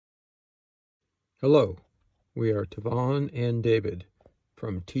Hello, we are Tavon and David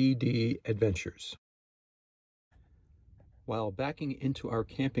from TD Adventures. While backing into our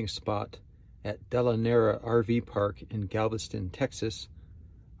camping spot at Delanera RV Park in Galveston, Texas,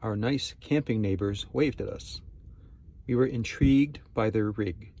 our nice camping neighbors waved at us. We were intrigued by their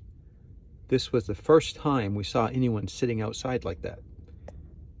rig. This was the first time we saw anyone sitting outside like that.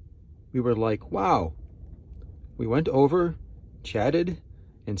 We were like, wow. We went over, chatted,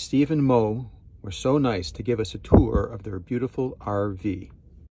 and Steve and Mo were so nice to give us a tour of their beautiful RV.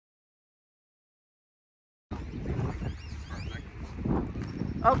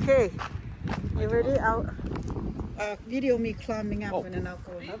 Okay, you ready? I'll video me climbing up and then I'll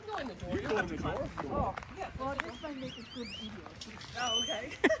go. You can go in the door. You don't have to climb. Oh, yeah. Well, this might make a good video. Oh,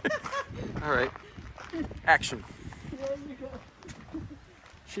 okay. All right, action. There you go.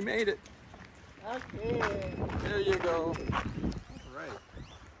 She made it. Okay. There you go. All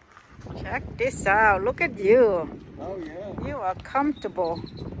right. Check this out. Look at you. Oh, yeah. You are comfortable.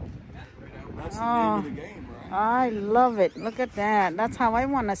 That's the name of the game, right? I love it. Look at that. That's how I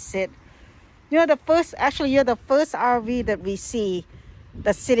want to sit. You're the first RV that we see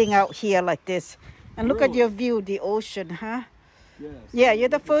that's sitting out here like this. And look at your view, the ocean, huh? Yes. Yeah, you're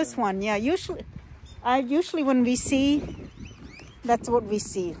the first one. Yeah, usually when we see, that's what we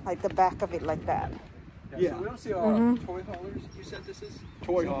see, like the back of it like that. Yeah. So we don't see a lot of toy haulers. You said this is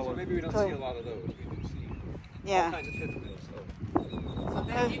Toy so hauler. maybe we don't see a lot of those. We do see all kinds of fifth wheels. So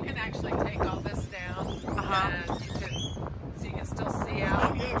then you can actually take all this down, and you can still see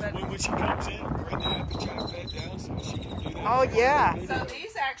out. Oh, yeah, when she comes in, we're in the happy chat bed down so she can do that. Oh, yeah. So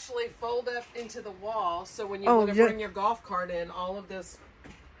these actually fold up into the wall, so when you want to bring your golf cart in, all of this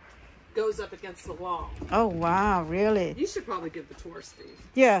goes up against the wall. Oh, wow, really? You should probably give the tour, Steve.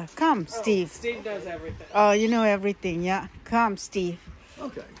 Yeah, come, Steve. Steve knows everything. Oh, you know everything, yeah. Come, Steve.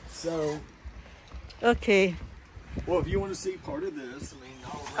 Okay, so, Okay. well, if you want to see part of this, I mean,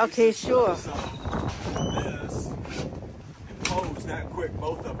 I'll raise Okay, this sure. up, so this, it folds that quick,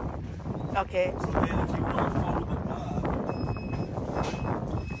 both of them. Okay. So then if you want to fold them up,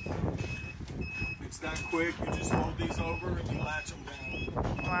 it's that quick, you just fold these over and you latch them down.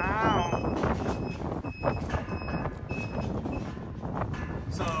 Wow.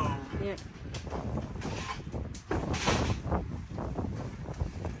 So, Yeah.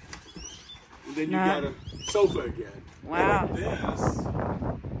 and then you got a sofa again. Wow. And like this,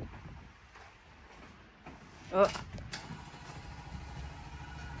 Oh.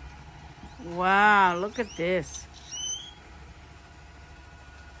 Wow, look at this.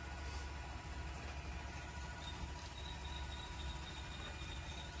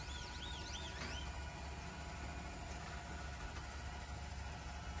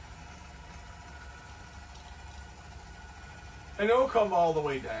 and it'll come all the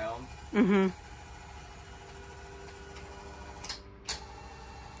way down. Mm-hmm.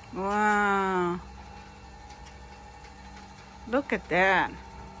 Wow. Look at that.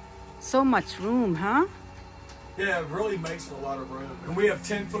 So much room, huh? Yeah, it really makes for a lot of room. And we have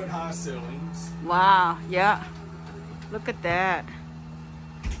 10-foot high ceilings. Wow, yeah. Look at that.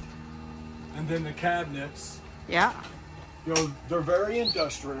 And then the cabinets, Yeah. you know, they're very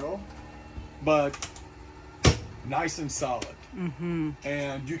industrial, but nice and solid. Mm-hmm.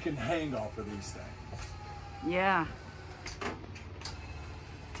 And you can hang off of these things. Yeah.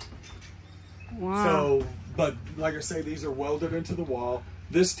 Wow. So, but like I say, these are welded into the wall.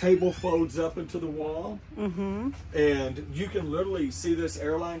 This table folds up into the wall. Mm-hmm. And you can literally see this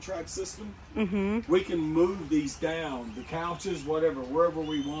airline track system. Mm-hmm. We can move these down, the couches, whatever, wherever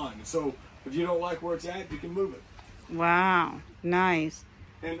we want. So if you don't like where it's at, you can move it. Wow. Nice.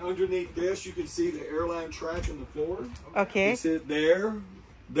 And underneath this, you can see the airline track in the floor. Okay. You see it there,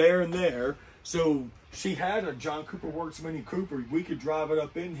 there, and there. So she had a John Cooper Works Mini Cooper. We could drive it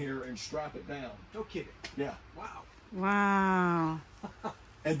up in here and strap it down. No kidding. Yeah. Wow. Wow.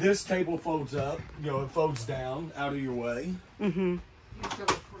 And this table folds up. You know, it folds down out of your way. Mm-hmm. You've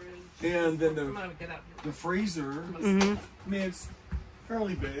got a fridge. And then Come on, get out here. the freezer, Mm-hmm. I mean, it's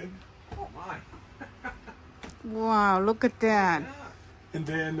fairly big. Oh, my. Wow, look at that. And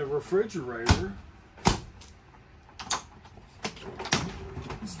then the refrigerator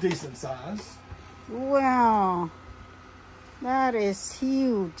is decent size. Wow. That is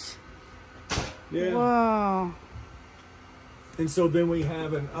huge. Yeah. Wow. And so then we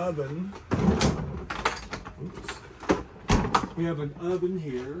have an oven. Oops. We have an oven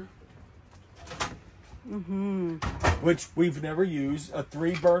here. Mm-hmm. Which we've never used. A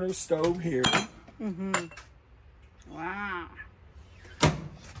 3-burner stove here. Mm-hmm. Wow.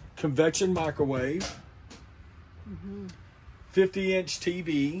 Convection microwave. 50-inch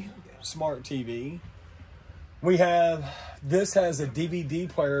TV. smart TV. We have, this has a DVD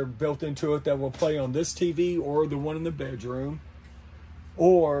player built into it that will play on this TV or the one in the bedroom.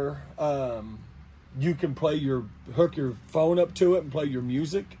 Or you can hook your phone up to it and play your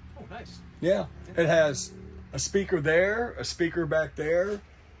music. Oh, nice. Yeah. It has a speaker there, a speaker back there,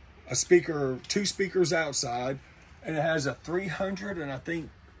 two speakers outside, and it has a 300 and I think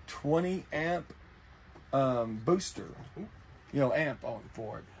 20 amp booster, amp on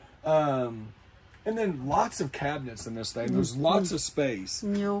for it. And then lots of cabinets in this thing. There's lots of space.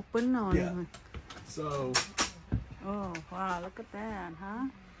 Yeah. So. Oh, wow, look at that, huh?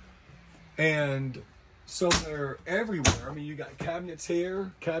 And so they're everywhere. I mean, you got cabinets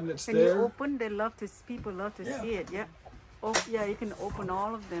here, cabinets Can there. you open? People love to see it, yeah. Oh, yeah, you can open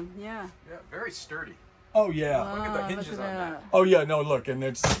all of them, yeah. Yeah, very sturdy. Oh, yeah. Wow, Look at the hinges on that. Oh, yeah, no, look, and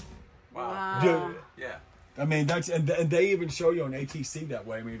it's... Wow. Dude, Yeah. I mean, and they even show you on ATC that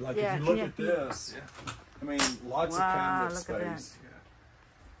way. I mean, like, if you look at this, I mean, lots of cabinet look at space.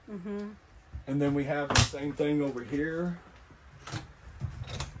 Yeah. Mm-hmm. And then we have the same thing over here.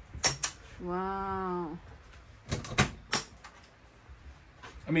 Wow.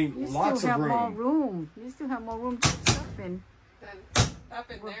 I mean, You lots still of have more room. room. You still have more room to put stuff in. Then up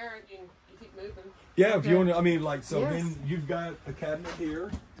in there, you keep moving. Yeah, if you want to, I mean, like, so Yes. then you've got a cabinet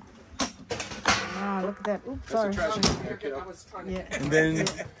here. Wow, look at that. Oops, That's sorry. a trash can. You're good. I was trying to Yeah. And then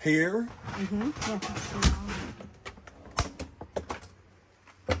here. Mm-hmm.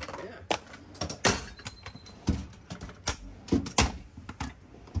 Yeah.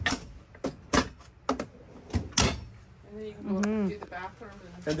 And then you can go up and do the bathroom.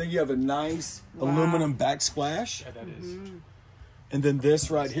 And then you have a nice aluminum backsplash. Yeah, that is. And then this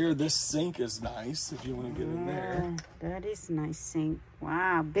right here, this sink is nice if you want to get in there. That is nice sink.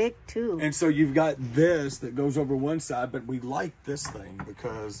 Wow, big too. And so you've got this that goes over one side, but we like this thing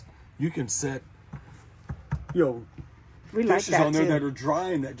because you can set, we like dishes that on there too. that are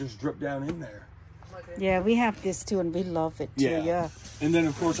drying that just drip down in there. Yeah, we have this too, and we love it too. Yeah. And then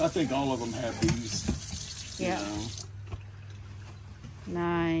of course I think all of them have these. Yeah. You know.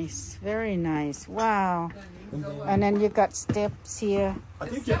 Nice, very nice. Wow. And then you got steps here. I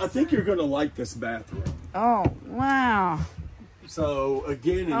think you're gonna like this bathroom. Oh, wow. So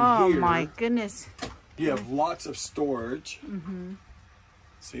again in here, Oh my goodness. you have lots of storage.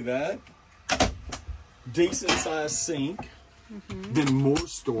 See that? Decent sized sink. Then more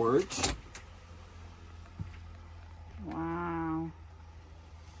storage. Wow.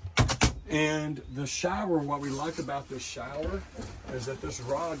 And the shower, what we like about this shower is that this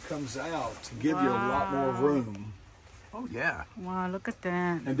rod comes out to give you a lot more room. Oh, yeah. Wow, look at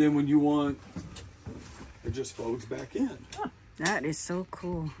that. And then when you want, it just folds back in. That is so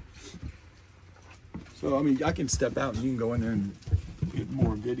cool. So, I mean, I can step out and you can go in there and get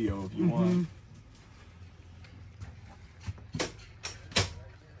more video if you want.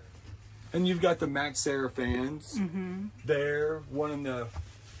 And you've got the Max Air fans there. One in the,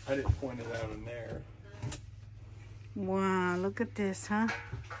 I didn't point it out in there. Wow, look at this, huh?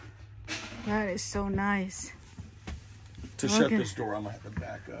 That is so nice. To shut this door, I'm going to have to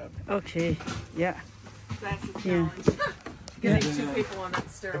back up. Okay, yeah. That's the challenge. Getting two people on that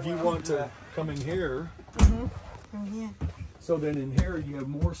stairwell. If you want to come in here, Yeah. so then in here you have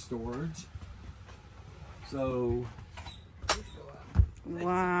more storage. So,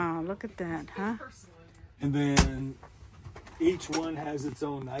 Wow, look at that, huh? and then each one has its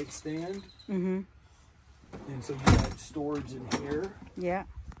own nightstand. And so you have storage in here. Yeah.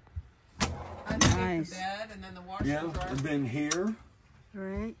 Underneath Nice. the bed, and then the washer Yeah, and dryer. and then here.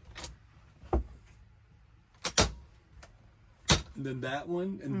 Right. And then that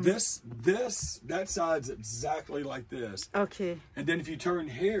one. And that side's exactly like this. Okay. And then if you turn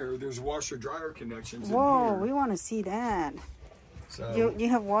here, there's washer dryer connections Whoa, in here. we want to see that. So, You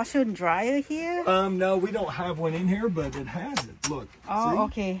have washer and dryer here? no, we don't have one in here, but it has it. Look. Oh, see?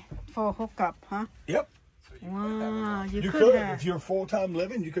 okay. For hookup, huh? Yep. Wow, you You could could, have. if you're full-time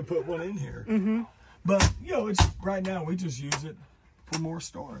living, you could put one in here. But, it's right now, we just use it for more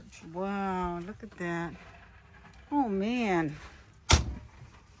storage. Wow, look at that. Oh, man.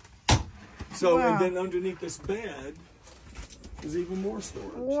 So, Wow. and then underneath this bed is even more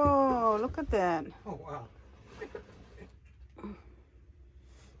storage. Whoa, look at that. Oh, wow.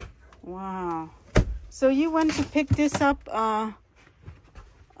 Wow. So you went to pick this up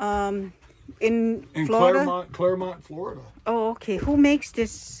in Florida? Claremont, Florida. Oh, okay. Who makes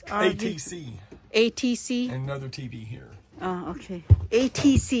this RV? ATC. ATC? And another TV here. Oh, okay.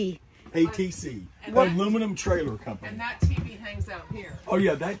 ATC. ATC. And Aluminum Trailer Company. And that TV hangs out here. Oh,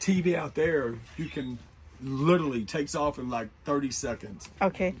 yeah, that TV out there, you can literally takes off in like 30 seconds.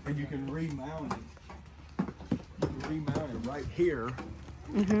 Okay. And you can remount it. You can remount it right here.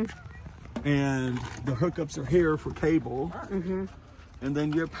 And the hookups are here for cable. And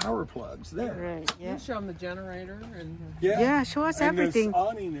then you have power plugs there. Right. Yeah. You show them the generator and Yeah. Show us everything. And this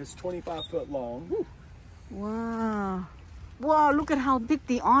awning is 25 foot long. Wow. Wow. Look at how big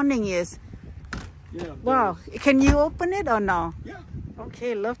the awning is. Yeah. Wow. Can you open it or no? Yeah.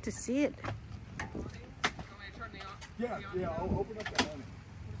 Okay. Love to see it. Yeah. Yeah. I'll open up the awning.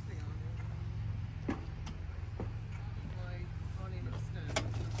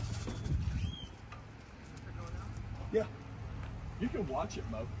 Yeah. You can watch it,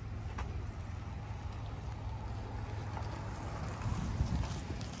 Mo.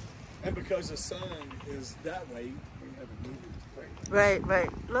 And because the sun is that way, we have it moving. Right.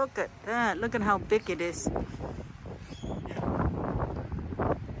 Right. Look at that. Look at how big it is. Yeah.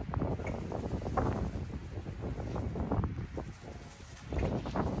 All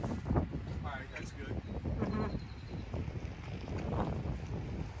right, that's good.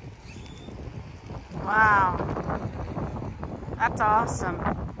 Wow. That's awesome.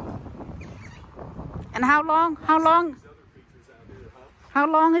 And how long? How long? These other features out here, huh?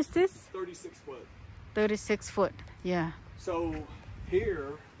 How long is this? 36 foot. 36 foot. Yeah. So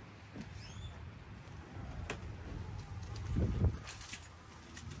here,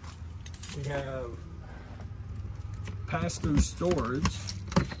 we have pass-through storage,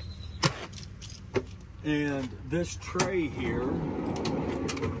 and this tray here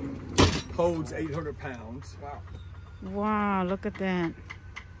holds 800 pounds. Wow. Wow. Look at that.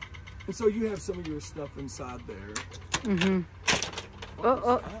 And so you have some of your stuff inside there.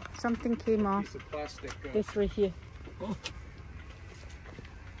 Oh, something came off. Piece of plastic. This right here. Oh.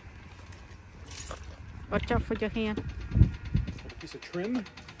 Watch out for your hand. Piece of trim?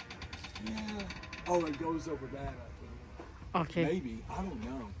 Yeah. Oh, it goes over that, I think. Okay. Maybe. I don't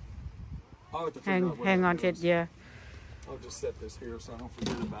know. I'll have to figure out what Hang that on to it. is. Yeah. I'll just set this here so I don't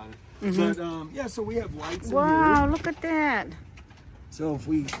forget about it. But yeah, so we have lights in Wow. here. Look at that. So if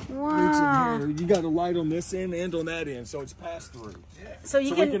we Wow. reach in here, you got a light on this end and on that end, so it's passed through. So you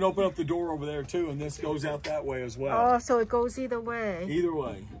So can. we can open up the door over there too, and this goes out that way as well. Oh, so it goes either way. Either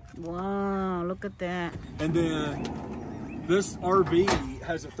way. Wow. Look at that. And then this RV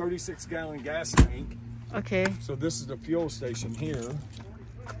has a 36-gallon gas tank. Okay. So this is the fuel station here.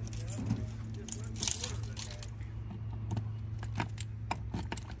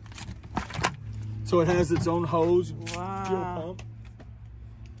 So it has its own hose, fuel Wow. pump.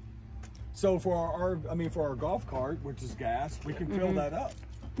 So for for our golf cart, which is gas, we can fill that up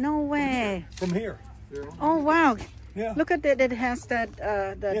No way. from here. Oh wow. Yeah. Look at that. It has that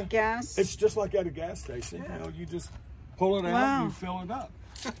the Yeah. gas. It's just like at a gas station. You know, you just pull it out Wow. and you fill it up.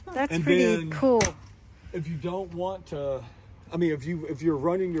 That's and pretty then- cool. If you don't want to, if you're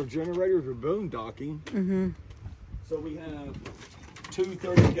running your generator, if you're boondocking, so we have two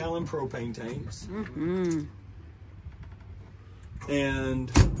 30-gallon propane tanks,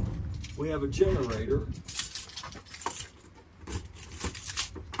 and we have a generator.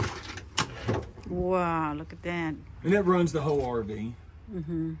 Wow. Look at that. And that runs the whole RV.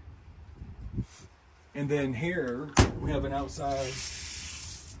 And then here we have an outside,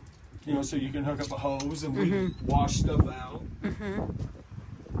 so you can hook up a hose and we wash stuff out. And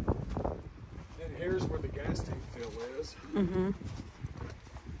here's where the gas tank fill is.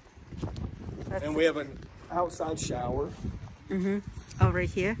 And we have an outside shower. Oh, right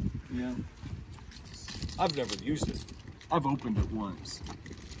here. Yeah. I've never used it. I've opened it once.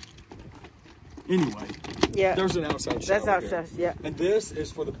 Anyway, Yeah. there's an outside shower. That's outside. here. Yeah. And this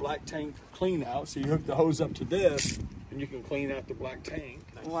is for the black tank clean out. So you hook the hose up to this and you can clean out the black tank.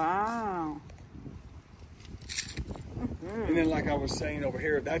 Wow. And then like I was saying over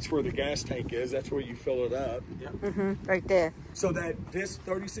here, that's where the gas tank is. That's where you fill it up. Right there. So this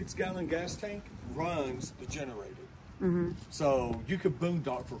 36-gallon gas tank runs the generator. So you could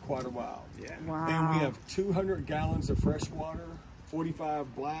boondock for quite a while. Yeah. Wow. Then we have 200 gallons of fresh water,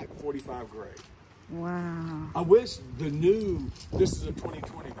 45 black, 45 gray. Wow. I wish this is a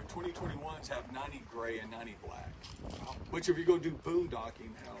 2020, the 2021s have 90 gray and 90 black, which if you go do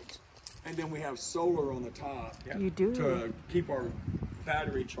boondocking helps. And then we have solar on the top You do. to keep our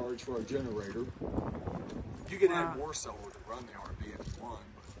battery charged for our generator. You can add more solar to run the RV if you want.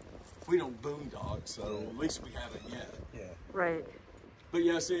 But we don't boondock, so at least we haven't yet. Yeah. Right. But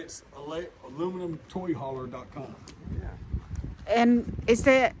yes, it's aluminumtoyhauler.com. And is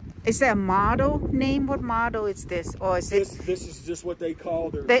there a model name? What model is this? Or is This it? is just what they call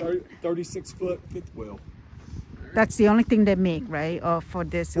their 36-foot fifth wheel. That's the only thing they make, right? Or for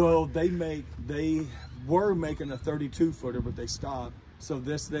this? Well, they were making a 32 footer, but they stopped. So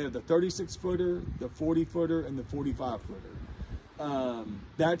they have the 36 footer, the 40 footer, and the 45 footer.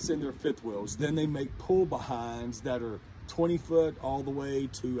 That's in their fifth wheels. Then they make pull behinds that are 20 foot all the way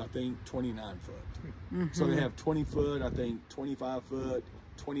to, I think, 29 foot. So they have 20 foot, I think, 25 foot,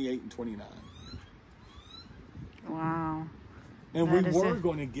 28, and 29. Wow. And we were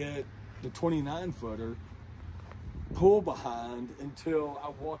going to get the 29 footer pull behind until I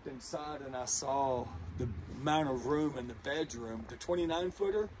walked inside and I saw the amount of room in the bedroom. The 29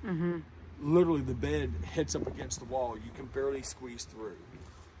 footer, literally the bed hits up against the wall. You can barely squeeze through.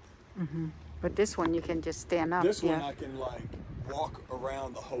 But this one you can just stand up. This one I can like walk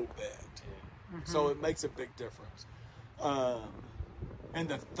around the whole bed. So it makes a big difference. And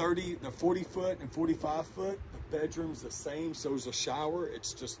the 40 foot and 45 foot, the bedroom's the same. So is a shower.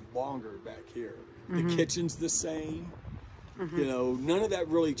 It's just longer back here. The kitchen's the same. You know, none of that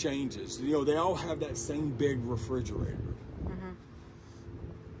really changes. You know, they all have that same big refrigerator.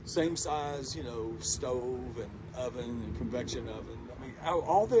 Same size, you know, stove and oven and convection oven. I mean,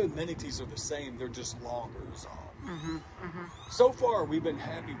 all the amenities are the same. They're just longer is all. So far, we've been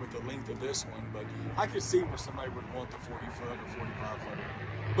happy with the length of this one, but I could see where somebody would want the 40 foot or 45 foot.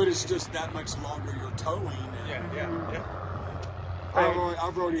 But it's just that much longer you're towing. And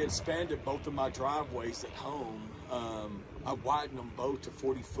I've already expanded both of my driveways at home. I widened them both to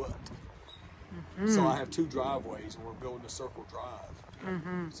 40 foot. So I have two driveways and we're building a circle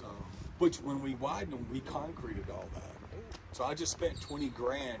drive. So, which when we widened them, we concreted all that. So I just spent 20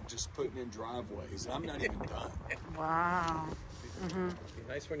 grand just putting in driveways. And I'm not even done. Wow. Be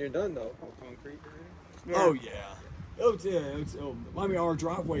nice when you're done though. All concrete. Oh yeah. Oh yeah. I mean, our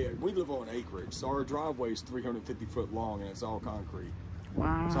driveway. We live on acreage, so our driveway is 350 foot long and it's all concrete.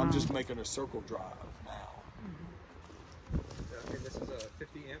 Wow. So I'm just making a circle drive now. And this is a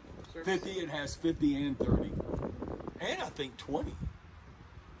 50 amp service? 50. It has 50 and 30, and I think 20.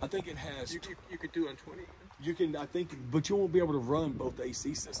 I think it has. You could do on 20. You can, I think, but you won't be able to run both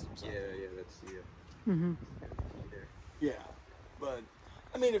AC systems. Yeah, that's Yeah, but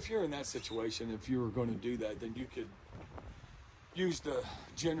I mean, if you're in that situation, if you were going to do that, then you could use the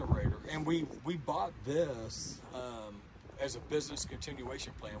generator. And we bought this as a business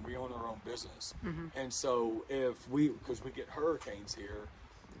continuation plan. We own our own business, and so because we get hurricanes here.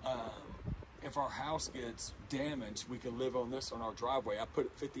 If our house gets damaged, we can live on this on our driveway. I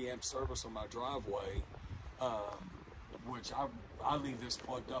put 50 amp service on my driveway, which I leave this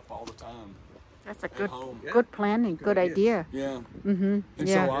plugged up all the time. That's a good planning, good idea. Yeah. And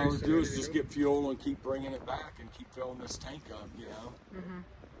so all I would do is just get fuel and keep bringing it back and keep filling this tank up, you know.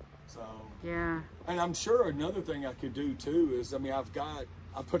 So. Yeah. And I'm sure another thing I could do too is, I mean, I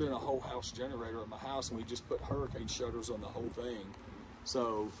put in a whole house generator at my house, and we just put hurricane shutters on the whole thing,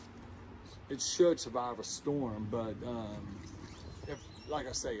 so it should survive a storm. But like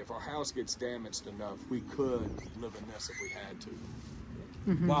I say, if our house gets damaged enough, we could live in this if we had to,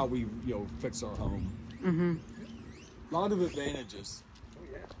 while we, you know, fix our home. A lot of advantages.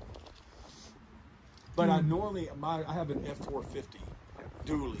 But I normally, I have an F450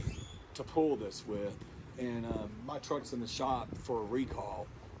 dually to pull this with, and my truck's in the shop for a recall.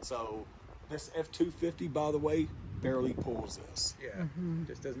 So this F250, by the way, barely pulls this. Yeah,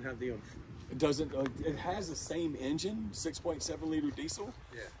 just doesn't have the oomph. It doesn't. It has the same engine, 6.7 liter diesel.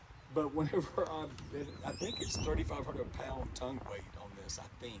 Yeah. But whenever I think it's 3,500 pound tongue weight on this. I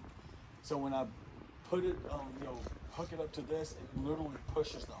think. So when I put it, you know, hook it up to this, it literally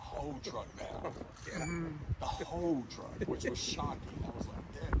pushes the whole truck down. The whole truck, which was shocking. I was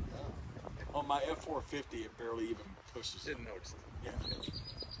like, damn. On my F450, it barely even pushes. Didn't notice it. Yeah.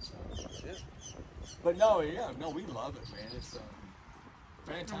 So, but no, we love it, man. It's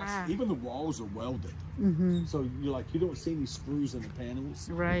fantastic. Even the walls are welded, so you don't see any screws in the panels.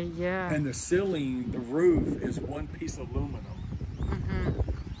 Right. Yeah. And the ceiling, the roof is one piece of aluminum.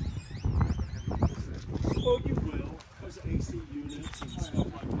 Well, you will, because of AC units and stuff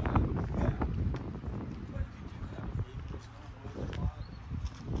like that. Yeah. But if you do have a leak, there's no way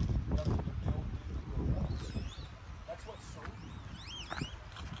nothing to build into the wall. That's what sold me.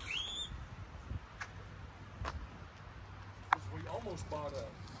 Because we almost bought a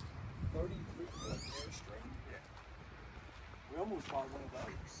 33-foot Airstream. Yeah. We almost bought one of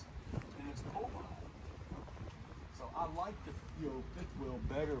those, and it's pole behind. So I like the fifth wheel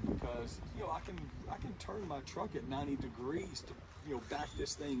better because I can turn my truck at 90 degrees to back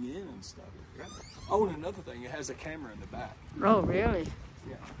this thing in and stuff. Oh, and another thing, it has a camera in the back. Oh, really?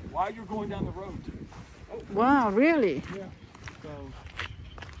 Yeah. While you're going down the road too. Oh. Wow, really? Yeah. So.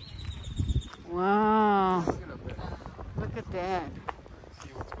 Wow. Look at that. See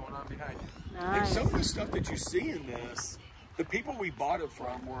what's going on behind you. And some of the stuff that you see in this, the people we bought it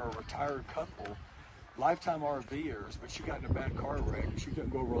from were a retired couple, lifetime RVers, but she got in a bad car wreck. She couldn't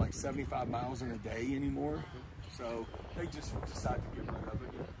go over like 75 miles in a day anymore. So they just decided to get rid of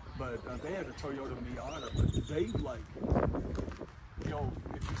it. But they had a Toyota Miata, but they like, you know,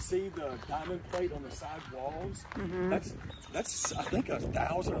 if you see the diamond plate on the side walls, that's I think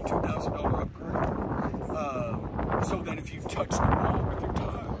 $1,000 or $2,000 upgrade. So that if you've touched the wall with your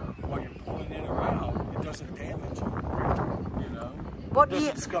tire while you're pulling in or out, it doesn't damage you. You know, what doesn't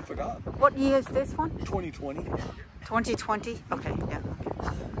year? scuff it up. What year is this one? 2020. 2020. Okay, yeah.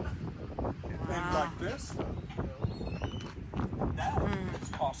 And like this,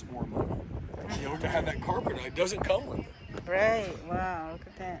 that costs more money. You know, to have that carpet, it doesn't come with it. Right. Wow. Look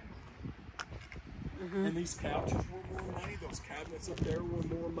at that. And these couches were more money. Those cabinets up there were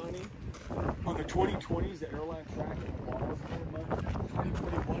more money. On the 2020s, the airline track and the walls were more money.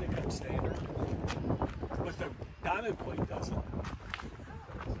 2021, it comes standard. But the diamond plate doesn't.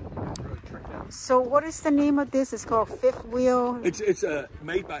 So what is the name of this? It's called Fifth Wheel. It's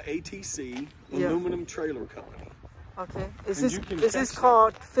made by ATC, aluminum trailer company. Okay. Is And this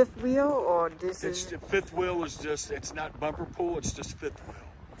called Fifth Wheel or this is Fifth Wheel is just, it's not bumper pull, it's just fifth wheel.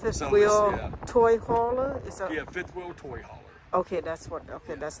 Fifth Wheel Toy Hauler? Yeah, Fifth Wheel Toy Hauler. Okay, that's what.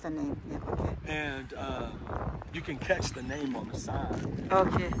 Okay, that's the name. Yeah. Okay. And you can catch the name on the side.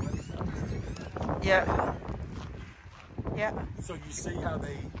 Okay. Yeah. Yeah. So you see how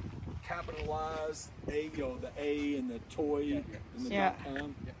they capitalize the A and the toy and the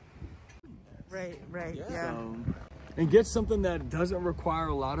 .com. Right. Yeah. So, and get something that doesn't require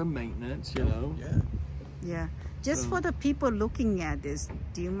a lot of maintenance, you know. Yeah. Just for the people looking at this,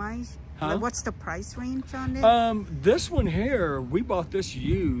 do you mind? Huh? Like, what's the price range on it? This one here, we bought this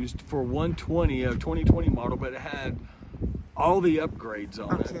used for 120, a 2020 model, but it had all the upgrades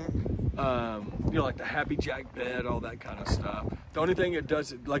on it. You know, like the Happy Jack bed, all that kind of stuff. The only thing it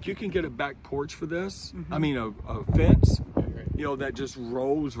does, like you can get a back porch for this. I mean, a fence, you know, that just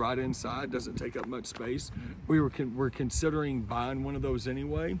rolls right inside, doesn't take up much space. We're considering buying one of those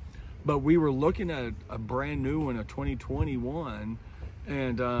anyway, but we were looking at a brand new one, a 2021,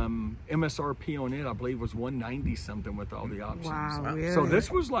 and MSRP on it, I believe, was $190 something with all the options. Wow, really? So this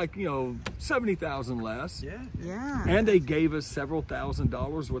was like, you know, $70,000 less. Yeah. And they gave us several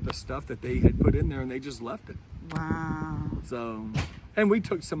 $1,000s worth of stuff that they had put in there, and they just left it. Wow. So, and we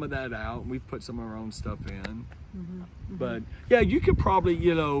took some of that out, and we've put some of our own stuff in. But yeah, you could probably,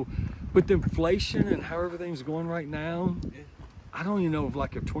 you know, with the inflation and how everything's going right now, I don't even know if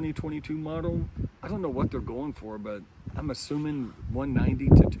like a 2022 model, I don't know what they're going for, but I'm assuming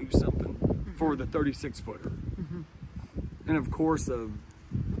 190 to 2 something for the 36 footer. And of course, you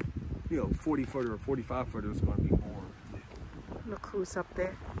know, 40 footer or 45 footer is going to be more. Look who's up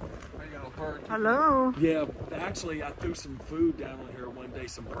there. Hello. Yeah, actually, I threw some food down on here one day,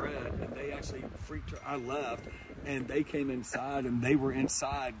 some bread, and they actually freaked her. I left, and they came inside, and they were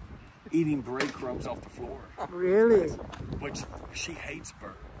inside eating breadcrumbs off the floor. Really? Which she hates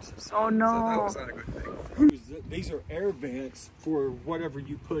birds. So, Oh no. So that was not a good thing. These are air vents for whatever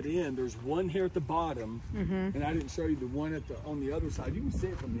you put in. There's one here at the bottom, and I didn't show you the one on the other side. You can see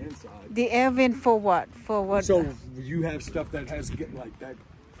it from the inside. The air vent for what? For what? So you have stuff that has like that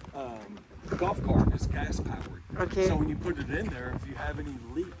golf cart is gas powered. Okay. So when you put it in there, if you have any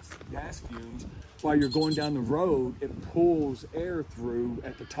leaks, gas fumes, while you're going down the road, it pulls air through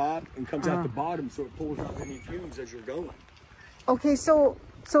at the top and comes out the bottom, so it pulls out any fumes as you're going. Okay, so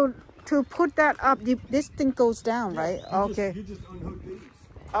to put that up, this thing goes down, right? Okay. You just unhook these.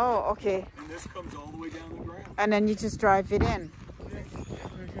 Oh, okay. And this comes all the way down the ground. And then you just drive it in.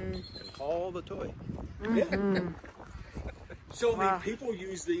 And haul the toy. So I mean, people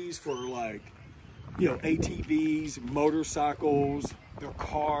use these for like, you know, ATVs, motorcycles, their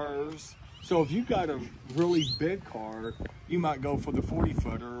cars. So if you got a really big car, you might go for the 40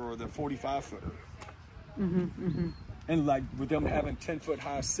 footer or the 45 footer. And like with them having 10-foot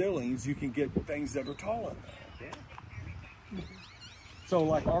high ceilings, you can get things that are tall in there. So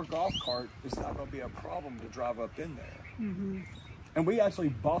like our golf cart is not going to be a problem to drive up in there. And we actually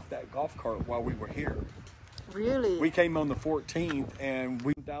bought that golf cart while we were here. Really? We came on the 14th and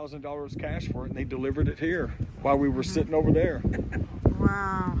we $1,000 cash for it, and they delivered it here while we were sitting over there.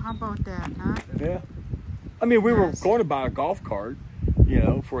 Wow, how about that, huh? Yeah. I mean, we were going to buy a golf cart, you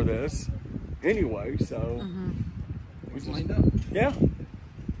know, for this anyway, so we just lined up. Yeah.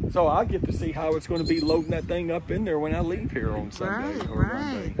 So I get to see how it's going to be loading that thing up in there when I leave here on Sunday or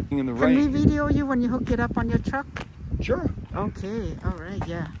Monday in the rain. Can we video you when you hook it up on your truck? Sure. Okay, all right,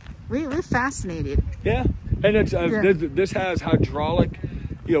 yeah. We're fascinated. Yeah. And it's this has hydraulic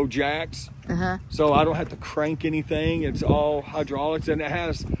jacks. Uh-huh. So I don't have to crank anything. It's all hydraulics, and it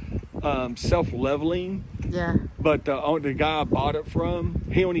has self-leveling. Yeah. But the guy I bought it from,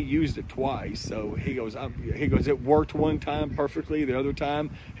 he only used it twice. So he goes, it worked one time perfectly. The other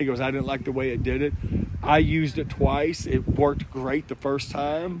time, he goes, I didn't like the way it did it. I used it twice. It worked great the first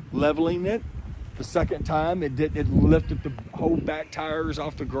time, leveling it. The second time, it lifted the whole back tires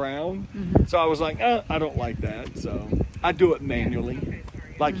off the ground. Mm-hmm. So I was like, I don't like that. So I do it manually,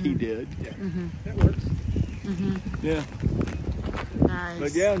 like he did. Yeah. Mm-hmm. That works. Mm-hmm. Yeah. Nice.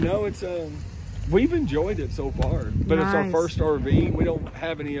 But yeah, no, it's we've enjoyed it so far. But it's our Nice. first RV. We don't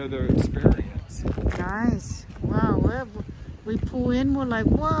have any other experience. Nice. Wow. We pull in, we're like,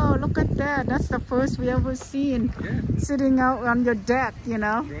 whoa, look at that. That's the first we ever seen. Yeah. Sitting out on your deck,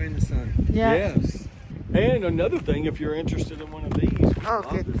 Enjoying the sun. Yeah. Yes. And another thing, if you're interested in one of these, we Okay.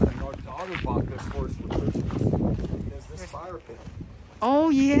 love this thing. Our daughter bought this for us for Christmas. Is this fire pit? Oh,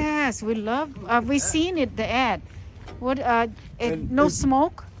 yes. We love, we seen it, the ad. What, And no it's-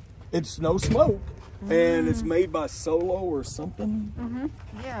 smoke? It's no smoke. And it's made by Solo or something. Mm-hmm.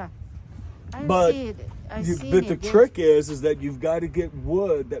 Yeah. I But see it. I You, seen but the it. Yeah. trick is that you've got to get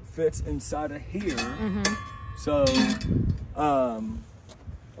wood that fits inside of here. Mm-hmm. So,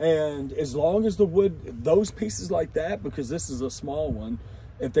 and as long as the wood, those pieces like that, because this is a small one,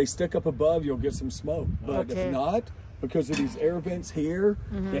 if they stick up above, you'll get some smoke. But Okay. if not, because of these air vents here,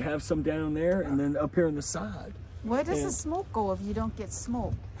 they have some down there and then up here on the side. Where does the and- smoke go if you don't get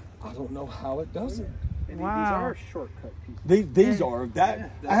smoke? I don't know how it does it. And Wow. these are shortcut pieces. These are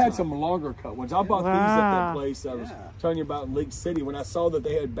that. that's I had not- some longer cut ones. I bought these at that Wow. place I was Yeah. telling you about in League City when I saw that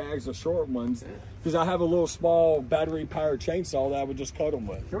they had bags of short ones. Because I have a little small battery powered chainsaw that I would just cut them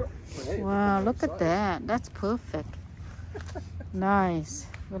with. Sure. But hey, Wow, look at that. That's perfect. Nice.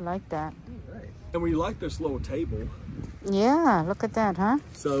 We like that. Right. And we like this little table. Yeah, look at that, huh?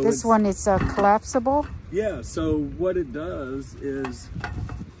 So This it's- one is collapsible. Yeah. So what it does is,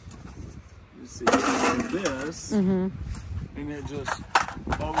 let's see, this, Mm-hmm. and it just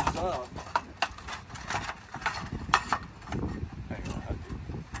folds up. Hang on,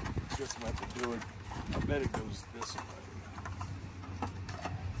 I just have to do it. I bet it goes this way.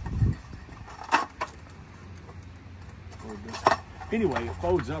 Or this way. Anyway, it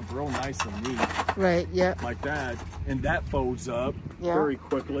folds up real nice and neat Right, yeah. like that, and that folds up Yeah. very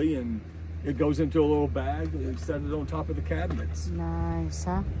quickly, and it goes into a little bag, and we set it on top of the cabinets. Nice,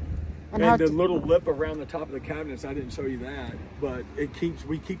 huh? And how the d- little lip around the top of the cabinets, I didn't show you that, but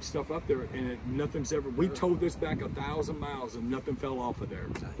we keep stuff up there, and nothing's ever. We towed this back 1,000 miles, and nothing fell off of there.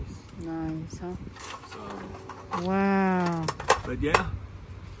 Nice, huh? So, Wow. but yeah,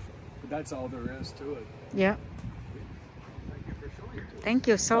 that's all there is to it. Yeah. Thank you for showing it to us. Thank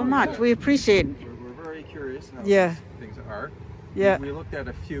you so much. We appreciate it. We're very curious how Yeah. these things are. Yeah. We looked at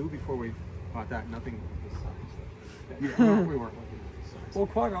a few before we bought that. Nothing this size. Yeah. We weren't looking at this size. Well,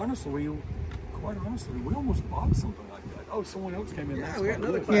 quite honestly, we almost bought something like that. Oh, someone else came in. Yeah, That's we got quite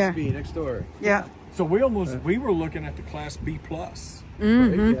another good. Class Yeah. B next door. Yeah. So we were looking at the Class B plus.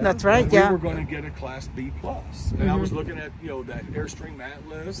 Mm-hmm. yeah. That's right, We yeah. were going to get a Class B plus, and I was looking at that Airstream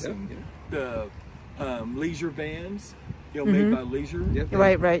Atlas Yep. and the Leisure vans, made by Leisure. Yep.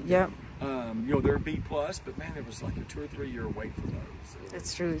 Right, yeah. They're B plus, but man, it was like a 2 or 3 year wait for those.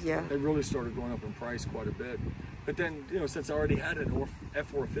 It's true, yeah. They really started going up in price quite a bit. But then, since I already had an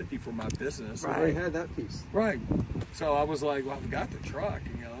F450 for my business, We already had that piece. right. So I was like, well, I've got the truck,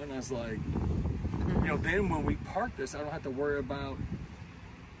 and I was like, then when we park this, I don't have to worry about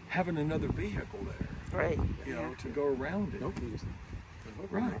having another vehicle there, Right. to go around it. Nope. You just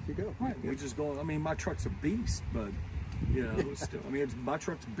Right. Off you go. Right. We just go. I mean, my truck's a beast, but still. I mean, my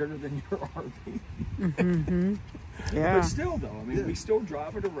truck's bigger than your RV. Mm-hmm. Yeah. But still, though, I mean, we still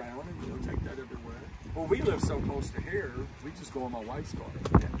drive it around and take that everywhere. Well, we live so close to here, we just go in my wife's car.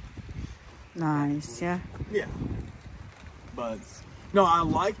 Nice, yeah. Yeah. But no, I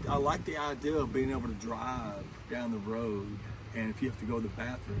like the idea of being able to drive down the road, and if you have to go to the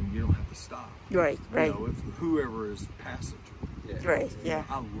bathroom, you don't have to stop. Right, right. If whoever is passenger. Yeah. Right, yeah.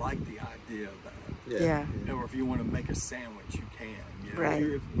 I like the idea of that. Yeah. Or if you want to make a sandwich, you can.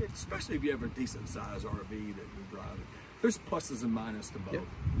 Right. Especially if you have a decent sized RV that you're driving. There's pluses and minuses to both. Yep.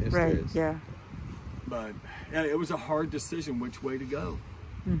 Yes, Right, there is. yeah. But yeah, it was a hard decision which way to go.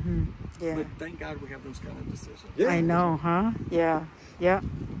 Mm-hmm. Yeah. But thank God we have those kind of decisions. Yeah. I know, huh? Yeah. Yeah.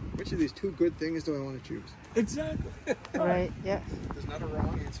 Which of these two good things do I want to choose? Exactly. Right, yeah. There's not a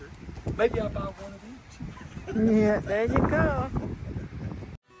wrong answer. Maybe I'll buy one of each. Yeah, there you go.